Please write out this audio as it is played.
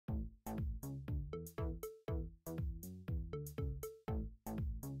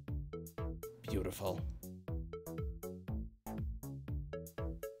beautiful.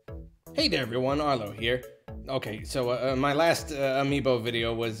 Hey there everyone, Arlo here. Okay, so my last Amiibo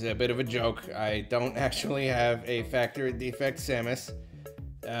video was a bit of a joke. I don't actually have a factory defect Samus.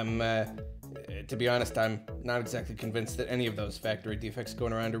 To be honest, I'm not exactly convinced that any of those factory defects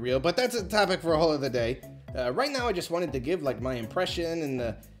going around are real, but that's a topic for a whole other day. Right now I just wanted to give like my impression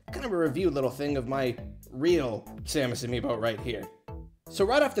and kind of a review little thing of my real Samus Amiibo right here. So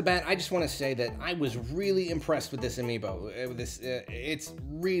right off the bat, I just want to say that I was really impressed with this Amiibo. It's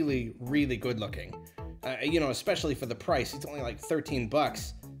really, really good looking. You know, especially for the price. It's only like 13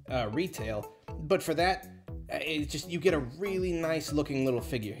 bucks retail, but for that, it's just, you get a really nice looking little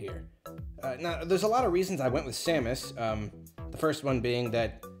figure here. Now, there's a lot of reasons I went with Samus. The first one being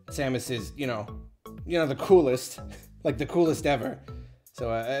that Samus is, you know, the coolest, like the coolest ever. So,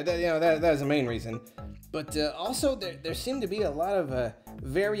 that is the main reason. But also, there seemed to be a lot of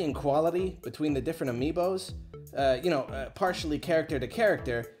varying quality between the different Amiibos. Partially character to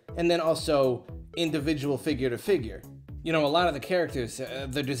character, and then also individual figure to figure. You know, a lot of the characters,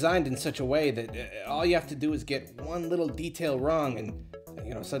 they're designed in such a way that all you have to do is get one little detail wrong and,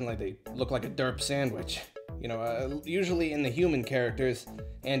 you know, suddenly they look like a derp sandwich. You know, usually in the human characters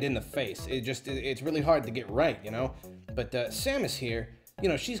and in the face. It's really hard to get right, you know? But Samus here, you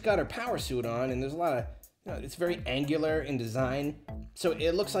know, she's got her power suit on and there's a lot of, you know, it's very angular in design. So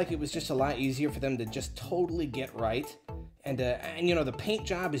it looks like it was just a lot easier for them to just totally get right. And you know, the paint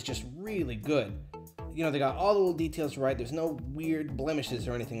job is just really good. You know, they got all the little details right. There's no weird blemishes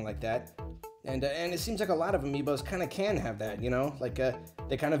or anything like that. And it seems like a lot of Amiibos kind of can have that, you know? Like,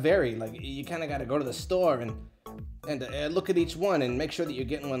 they kind of vary. Like, you kind of got to go to the store and look at each one and make sure that you're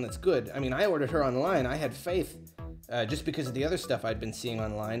getting one that's good. I mean, I ordered her online. I had faith just because of the other stuff I'd been seeing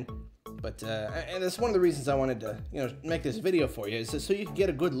online. But, and that's one of the reasons I wanted to, you know, make this video for you, is so you can get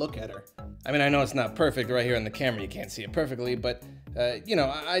a good look at her. I mean, I know it's not perfect right here on the camera. You can't see it perfectly, but, you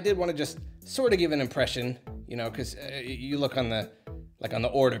know, I did want to just sort of give an impression, you know, because you look on the, like on the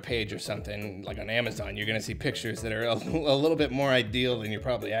order page or something, like on Amazon, you're going to see pictures that are a little bit more ideal than you're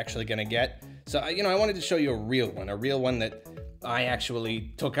probably actually going to get. So, you know, I wanted to show you a real one that I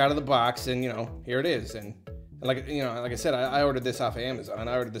actually took out of the box, and, you know, here it is. And like, you know, like I said, I ordered this off of Amazon.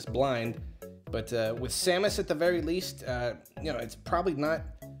 I ordered this blind, but with Samus at the very least, you know, it's probably not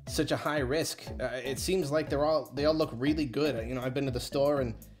such a high risk. It seems like they all look really good. You know, I've been to the store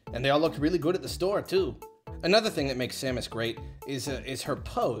and they all looked really good at the store too. Another thing that makes Samus great is her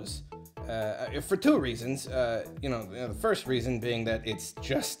pose, for two reasons. You know, the first reason being that it's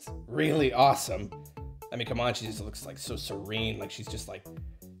just really awesome. I mean, come on, she just looks like so serene, like she's just like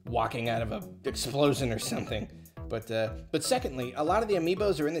walking out of an explosion or something. But secondly, a lot of the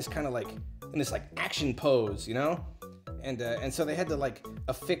Amiibos are in this kind of like, action pose, you know? And so they had to like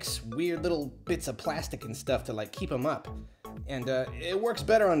affix weird little bits of plastic and stuff to like keep them up. And it works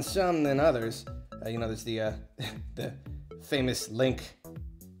better on some than others. You know, there's the famous Link,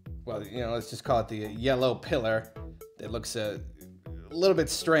 well, you know, let's just call it the yellow pillar. It looks a little bit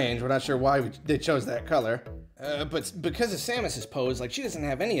strange. We're not sure why they chose that color. But because of Samus's pose, like, she doesn't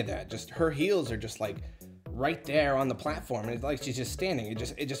have any of that. Just her heels are just like right there on the platform, and it's like she's just standing.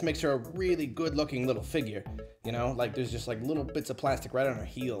 It just makes her a really good looking little figure, you know? Like, there's just like little bits of plastic right on her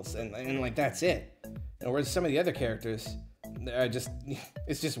heels, and like that's it. And whereas some of the other characters,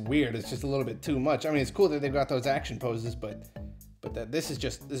 it's just weird. It's just a little bit too much. I mean, it's cool that they've got those action poses, but this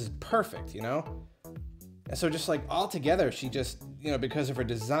is perfect, you know? And so just like all together, she just, you know, because of her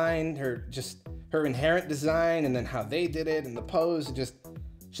design, her inherent design, and then how they did it and the pose,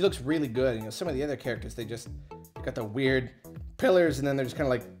 she looks really good. You know, some of the other characters, they got the weird pillars, and then they're just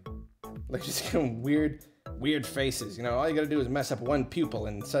kind of like just kind of weird faces. You know, all you gotta do is mess up one pupil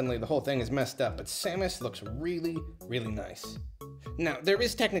and suddenly the whole thing is messed up. But Samus looks really, really nice. Now, there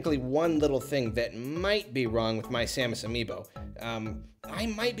is technically one little thing that might be wrong with my Samus Amiibo. I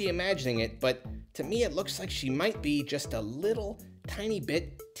might be imagining it, but to me it looks like she might be just a little tiny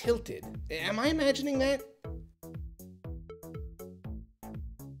bit tilted. Am I imagining that?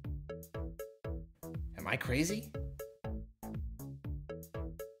 Am I crazy?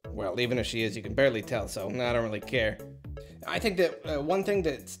 Well, even if she is, you can barely tell, so I don't really care. I think that one thing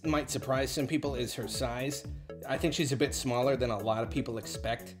that might surprise some people is her size. I think she's a bit smaller than a lot of people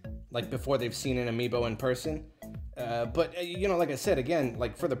expect, like before they've seen an Amiibo in person. But, you know, like I said, again,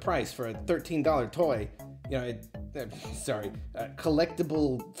 like for the price, for a $13 toy, you know,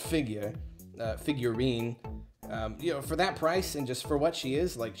 collectible figurine, you know, for that price and just for what she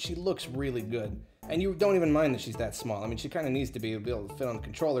is, like, she looks really good. And you don't even mind that she's that small. I mean, she kind of needs to be able to fit on the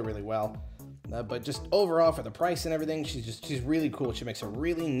controller really well. But just overall, for the price and everything, she's really cool. She makes a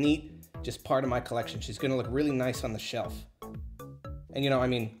really neat just part of my collection. She's gonna look really nice on the shelf. And, you know, I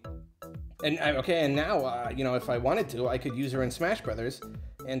mean, and now, you know, if I wanted to, I could use her in Smash Brothers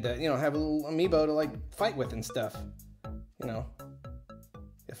and, you know, have a little amiibo to, like, fight with and stuff. You know,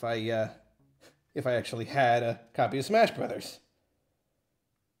 if I actually had a copy of Smash Brothers.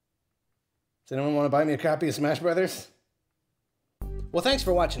 Does anyone want to buy me a copy of Smash Brothers? Well, thanks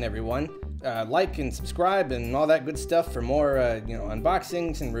for watching, everyone. Like and subscribe and all that good stuff for more, you know,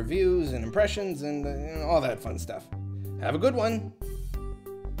 unboxings and reviews and impressions and you know, all that fun stuff. Have a good one.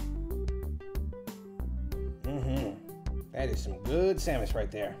 That is some good Samus right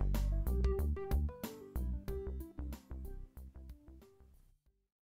there.